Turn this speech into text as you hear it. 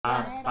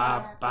And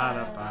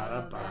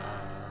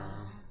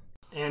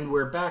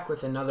we're back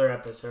with another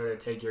episode of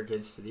Take Your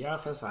Kids to the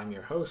Office. I'm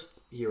your host,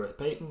 here with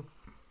Peyton.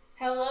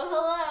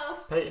 Hello.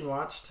 Peyton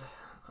watched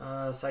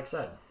Sex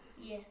Ed.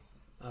 Yes.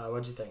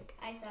 What'd you think?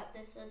 I thought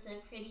this was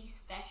a pretty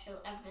special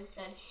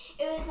episode.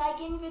 It was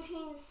like in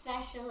between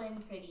special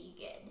and pretty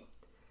good.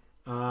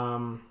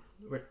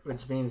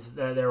 Which means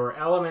that there were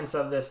elements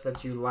of this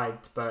that you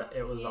liked, but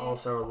it was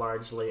also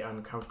largely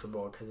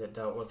uncomfortable because it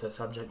dealt with a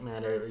subject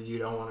matter you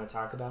don't want to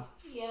talk about.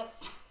 Yep.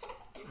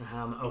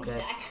 Okay.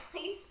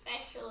 Exactly,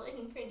 special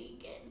and pretty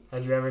good.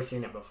 Had you ever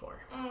seen it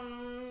before?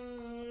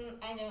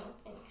 I don't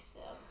think so.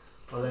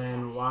 Well,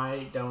 then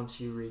why don't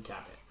you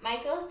recap it?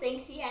 Michael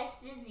thinks he has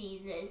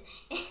diseases,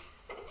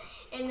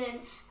 and then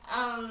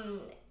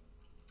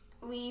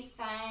we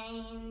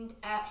find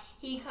out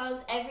he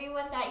calls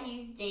everyone that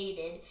he's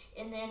dated,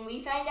 and then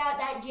we find out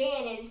that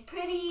Jan is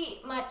pretty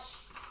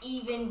much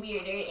even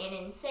weirder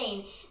and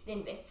insane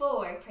than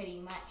before, pretty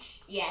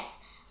much. Yes.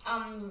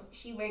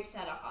 She works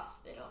at a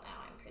hospital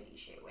now, I'm pretty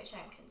sure, which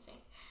I'm concerned.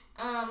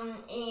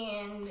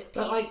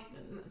 But, like,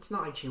 it's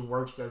not like she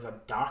works as a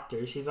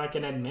doctor. She's like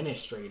an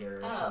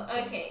administrator or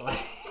something. Okay.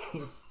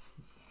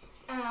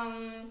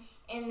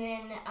 And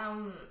then,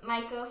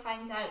 Michael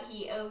finds out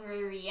he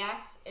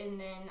overreacts, and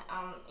then,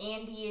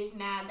 Andy is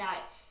mad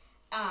that,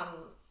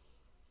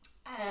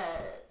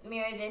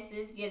 Meredith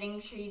is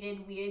getting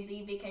treated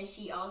weirdly because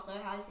she also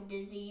has a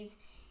disease,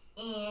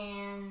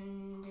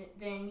 and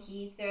then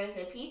he throws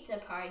a pizza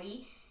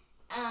party,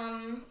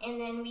 and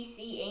then we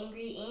see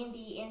angry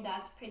Andy, and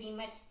that's pretty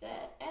much the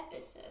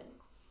episode.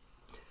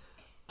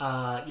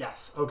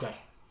 Yes, okay.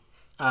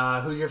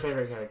 Who's your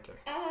favorite character?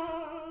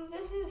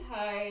 This is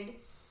hard.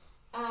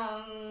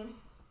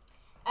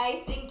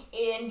 I think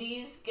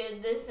Andy's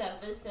good this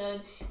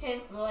episode.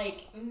 Him,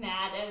 like,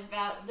 mad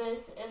about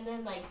this, and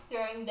then, like,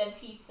 throwing the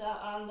pizza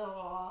on the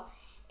wall,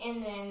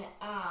 and then,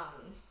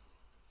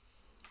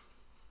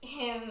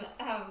 him,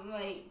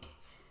 like,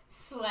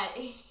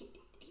 sweating.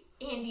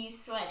 Andy's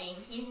sweating.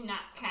 He's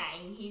not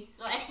crying. He's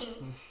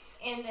sweating.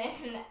 And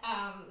then,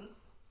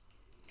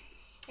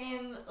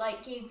 him,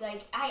 like, Gabe's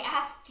like, I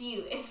asked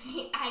you if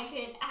I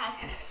could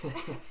ask.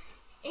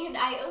 And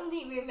I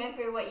only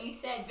remember what you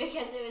said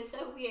because it was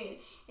so weird.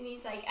 And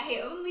he's like,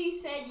 I only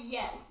said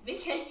yes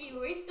because you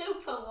were so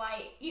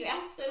polite. You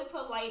asked so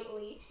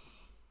politely.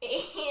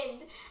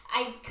 And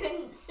I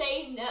couldn't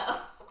say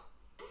no.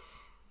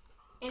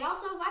 And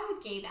also, why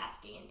would Gabe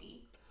ask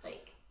Andy?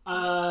 Like,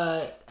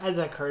 as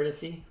a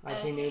courtesy. Like,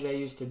 okay. He knew they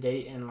used to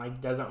date and,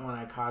 like, doesn't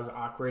want to cause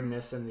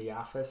awkwardness in the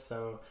office.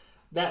 So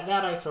that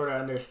I sort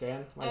of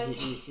understand. Like, Okay.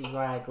 he's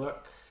like,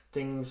 look,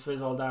 things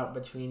fizzled out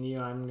between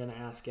you. I'm going to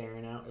ask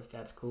Erin out if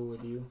that's cool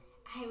with you.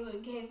 I will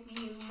give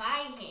you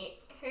my hand,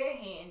 her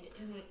hand.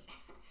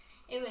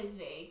 It was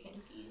very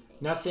confusing.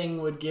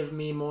 Nothing would give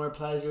me more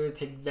pleasure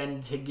than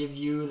to give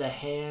you the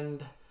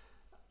hand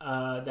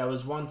that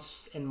was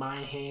once in my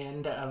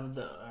hand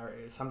or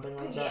something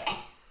like that. Yeah,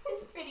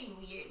 it's pretty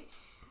weird.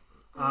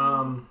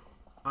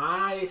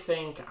 I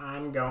think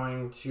I'm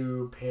going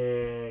to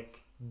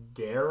pick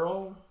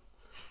Daryl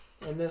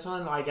in this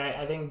one. Like,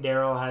 I think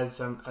Daryl has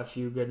a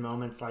few good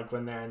moments, like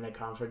when they're in the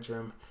conference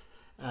room.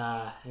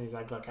 And he's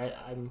like, look,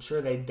 I'm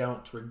sure they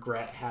don't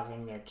regret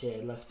having their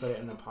kid. Let's put it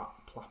in the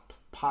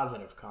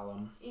positive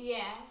column.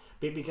 Yeah.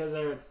 Because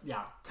they're,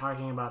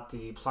 talking about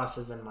the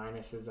pluses and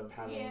minuses of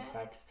having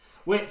sex.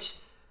 Which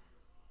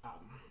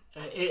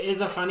it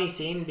is a funny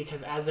scene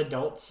because as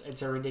adults,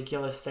 it's a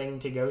ridiculous thing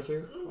to go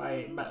through.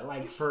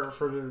 But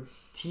for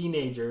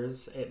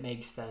teenagers, it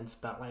makes sense.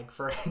 But like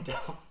for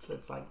adults,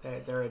 it's like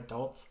they're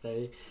adults.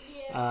 They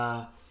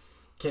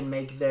can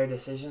make their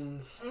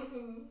decisions.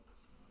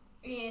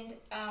 And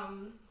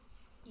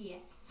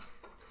yes.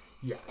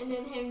 Yes. And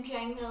then him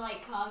trying to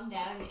like calm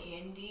down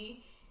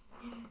Andy.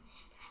 I'm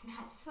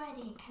not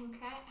sweating.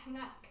 I'm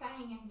not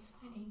crying. I'm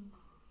sweating.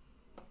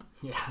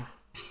 Yeah.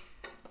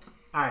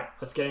 All right,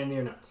 let's get into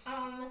your notes.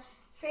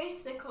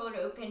 First the cold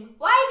open.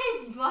 Why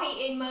does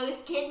Dwight and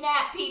Mose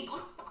kidnap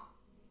people?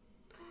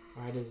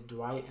 Why does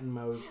Dwight and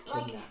Mose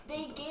kidnap people?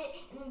 They get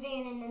in the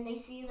van and then they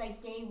see like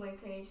day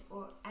workers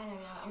or I don't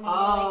know, and then they're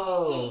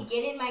like,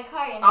 "Hey, get in my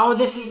car." And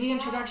this is the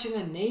introduction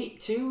to Nate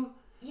too.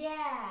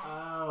 Yeah.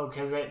 Oh,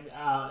 because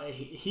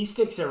he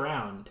sticks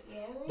around.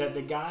 Really?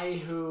 The guy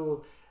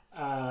who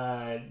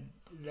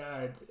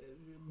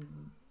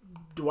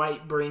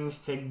Dwight brings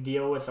to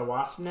deal with the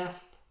wasp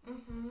nest.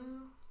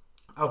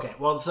 Okay,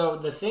 well, so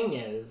the thing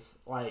is,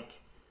 like,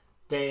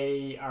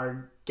 they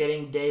are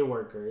getting day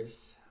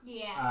workers.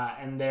 Yeah.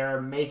 And they're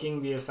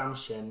making the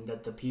assumption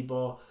that the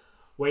people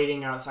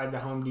waiting outside the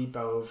Home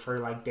Depot for,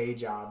 like, day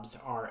jobs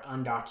are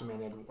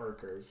undocumented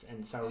workers.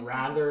 And so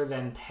rather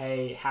than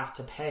have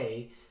to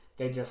pay,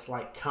 they just,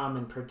 like, come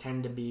and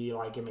pretend to be,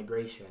 like,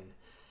 immigration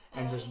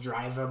and just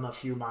drive them a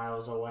few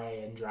miles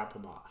away and drop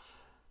them off.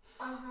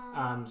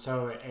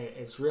 So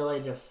it's really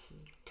just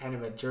kind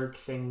of a jerk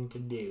thing to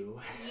do.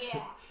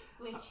 Yeah.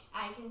 which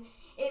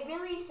it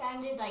really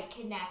sounded like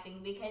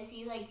kidnapping because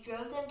he like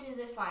drove them to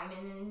the farm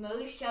and then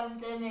Mo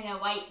shoved them in a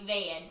white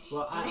van.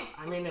 Well,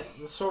 I mean,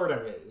 it sort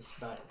of is,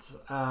 but it's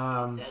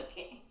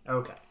okay.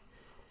 Okay.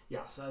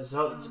 Yeah.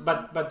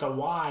 But the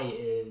why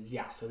is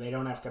so they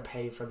don't have to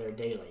pay for their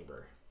day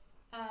labor.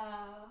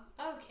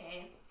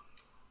 Okay.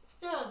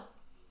 Still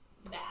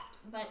bad,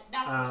 but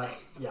that's good.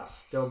 Yeah,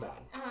 still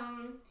bad.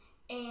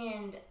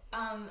 And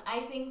I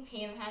think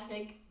Pam has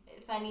a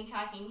funny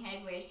talking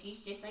head where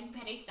she's just like,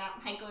 better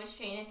stop Michael's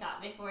train of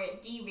thought before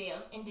it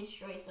derails and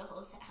destroys the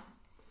whole town.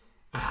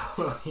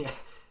 Oh, yeah.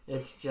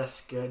 It's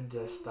just good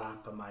to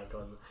stop a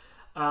Michael.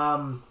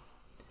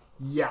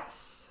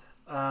 Yes.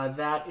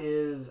 That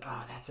is...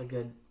 that's a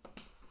good...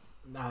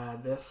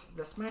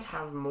 This might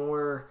have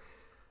more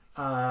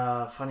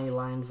funny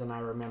lines than I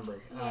remember.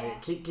 Yeah.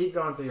 Keep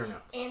going through your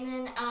notes. And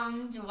then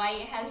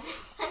Dwight has a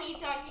funny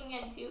talking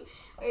head too,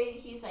 where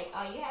he's like,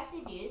 all you have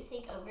to do is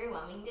take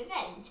overwhelming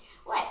revenge.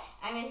 What?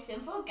 I'm a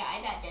simple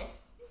guy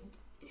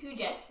who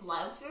just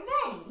loves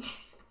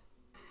revenge.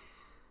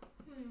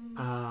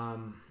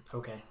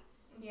 Okay.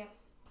 Yep.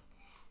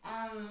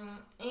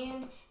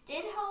 And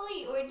did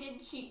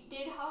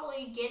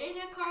Holly get in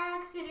a car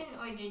accident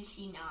or did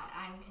she not?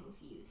 I'm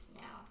confused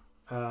now.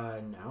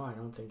 No, I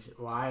don't think so.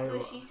 Why?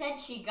 Well, she said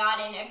she got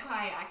in a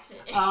car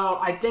accident. Oh,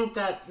 I think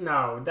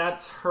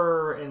that's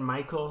her and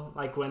Michael.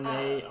 Like when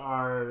they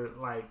are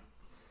like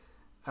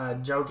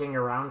joking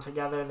around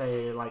together,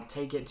 they like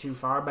take it too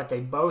far, but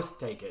they both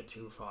take it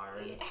too far,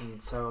 and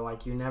so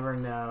like you never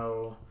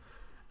know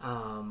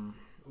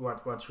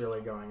what's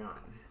really going on.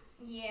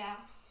 Yeah,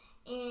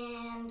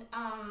 and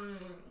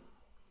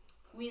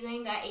we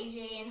learned that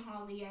AJ and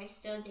Holly are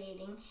still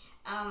dating.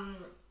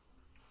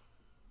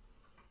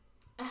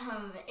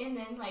 And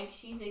then, like,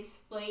 she's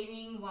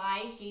explaining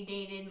why she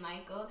dated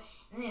Michael.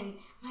 And then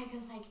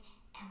Michael's like,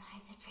 am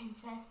I the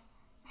princess?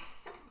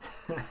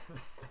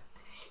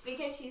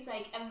 Because she's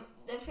like,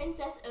 the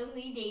princess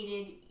only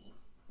dated,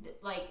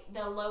 like,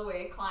 the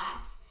lower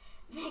class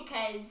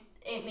because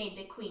it made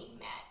the queen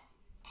mad.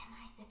 Am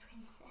I the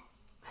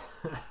princess?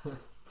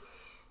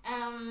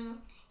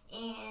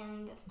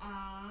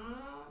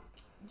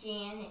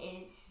 Jan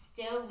is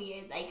still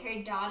weird. Like,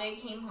 her daughter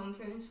came home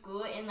from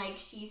school and, like,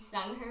 she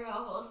sung her a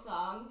whole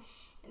song.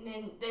 And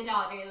then the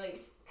daughter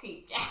looks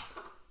creeped out.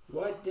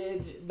 What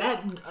did...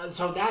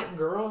 So that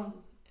girl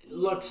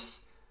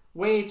looks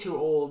way too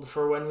old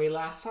for when we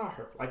last saw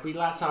her. Like, we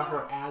last saw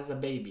her as a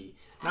baby.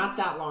 Not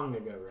that long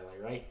ago, really,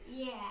 right?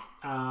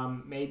 Yeah.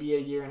 Maybe a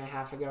year and a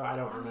half ago. I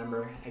don't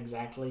remember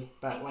exactly.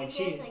 But I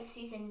think it was, like,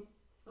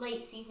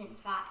 late season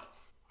 5.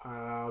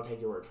 I'll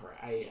take your word for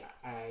it.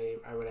 I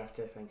would have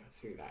to think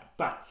through that.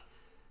 But,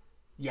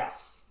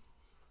 yes.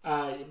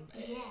 In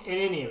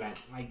any event,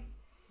 like,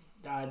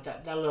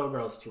 that little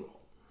girl's too old.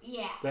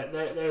 Yeah.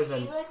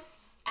 She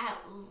looks at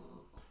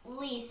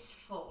least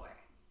 4.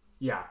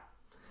 Yeah.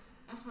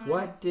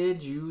 What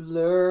did you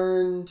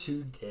learn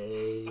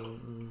today?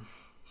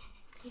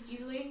 Did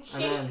you learn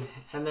shit?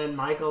 And then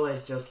Michael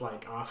is just,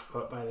 like,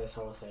 off-put by this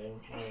whole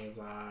thing. And he's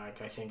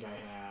like, I think I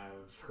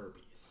have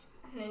herpes.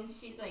 And then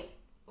she's like,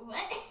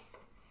 what?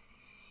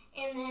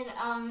 And then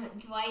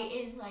Dwight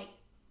is like,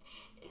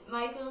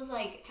 Michael's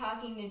like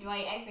talking to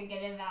Dwight, I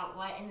forget about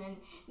what, and then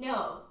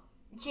no,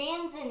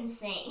 Jan's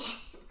insane.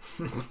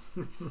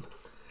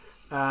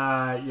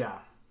 Yeah.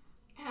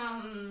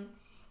 And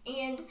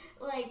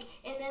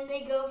then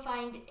they go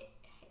find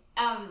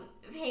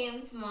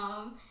Pam's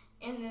mom,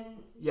 and then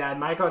and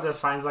Michael just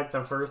finds like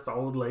the first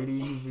old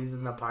lady he sees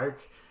in the park,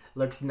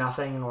 looks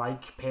nothing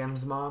like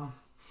Pam's mom.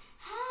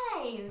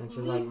 Hi. And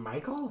she's like,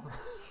 Michael?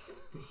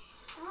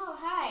 Oh,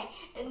 hi.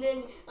 And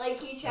then, like,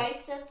 he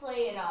tries to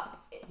play it off.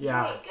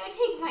 Yeah. Dwight, go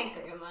take my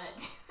grandma.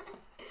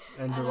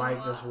 And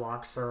Dwight just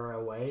walks her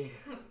away.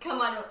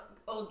 Come on,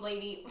 old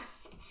lady.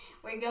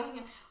 We're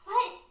going,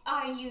 what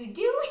are you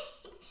doing?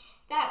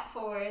 That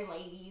poor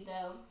lady,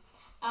 though.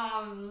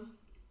 And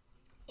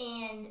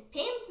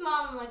Pam's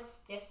mom looks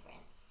different.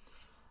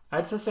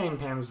 It's the same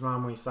Pam's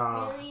mom we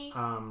saw Really?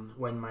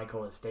 When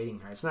Michael was dating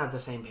her. It's not the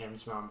same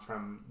Pam's mom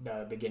from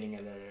the beginning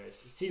of the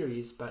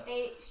series, but...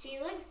 She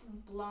looks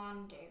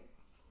blonder.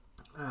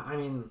 I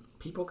mean,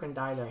 people can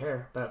dye their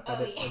hair, but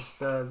it's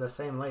the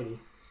same lady.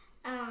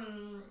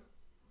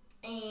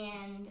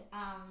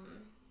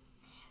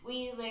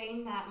 We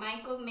learned that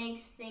Michael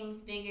makes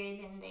things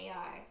bigger than they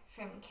are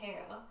from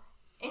Carol.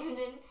 And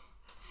then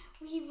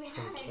we went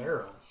From on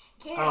Carol?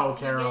 Carol. Oh,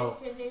 Carol. He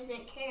goes to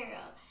visit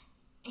Carol.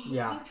 And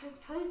Yeah. you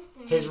proposed to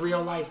me. His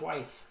real life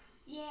wife.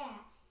 Yeah.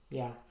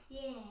 Yeah.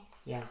 Yeah.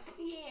 Yeah.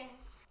 Yeah.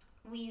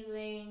 We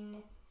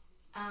learned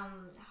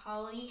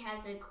Holly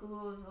has a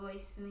cool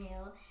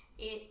voicemail.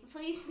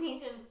 Please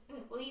leave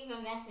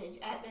a message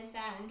at the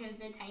sound of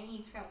the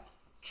tiny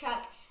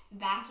truck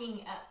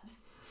backing up.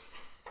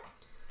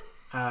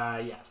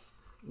 Yes.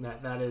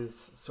 That is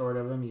sort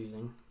of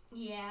amusing.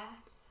 Yeah.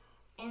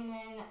 And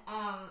then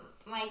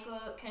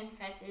Michael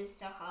confesses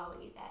to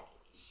Holly that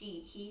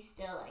he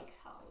still likes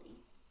Holly.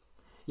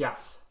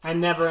 Yes. And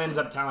never ends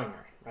up telling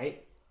her,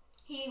 right?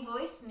 He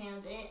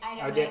voicemailed it. I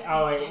don't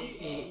know if he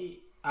sent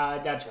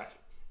it. That's right.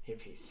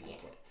 If he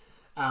sent it.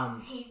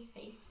 He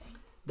face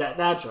sent.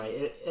 That's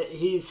right.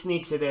 He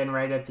sneaks it in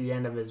right at the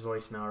end of his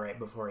voicemail, right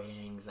before he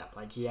hangs up.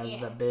 Like he has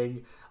the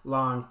big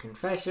long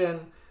confession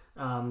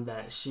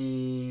that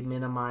she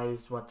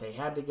minimized what they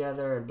had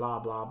together and blah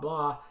blah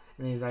blah.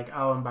 And he's like,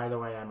 "Oh, and by the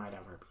way, I might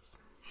have herpes."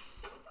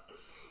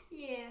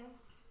 Yeah.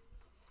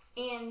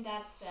 And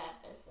that's the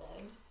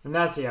episode. And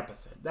that's the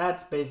episode.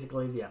 That's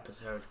basically the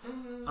episode.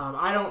 Mm-hmm.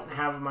 I don't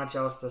have much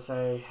else to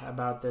say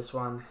about this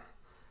one.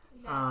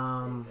 That's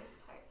the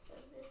good parts of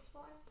this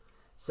one.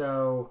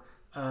 So,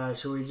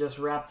 should we just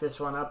wrap this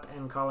one up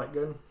and call it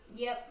good?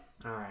 Yep.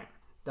 All right.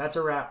 That's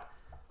a wrap.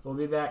 We'll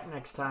be back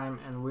next time,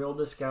 and we'll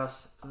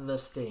discuss The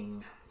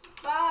Sting.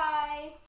 Bye.